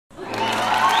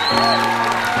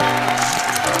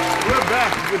We're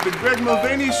back with the Greg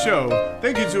Mulvaney Show.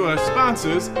 Thank you to our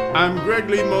sponsors. I'm Greg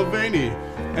Lee Mulvaney.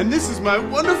 And this is my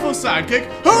wonderful sidekick,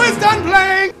 who is done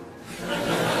playing!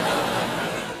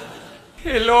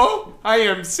 Hello, I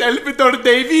am Salvador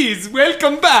Davies.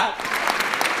 Welcome back.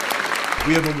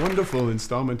 We have a wonderful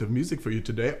installment of music for you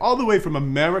today, all the way from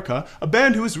America, a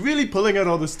band who is really pulling out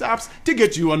all the stops to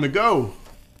get you on the go.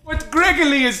 What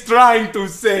Gregory is trying to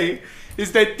say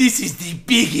is that this is the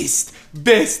biggest,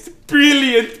 best,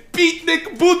 brilliant,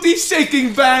 beatnik,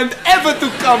 booty-shaking band ever to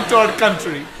come to our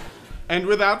country. And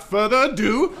without further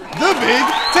ado, the big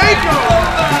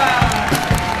takeover!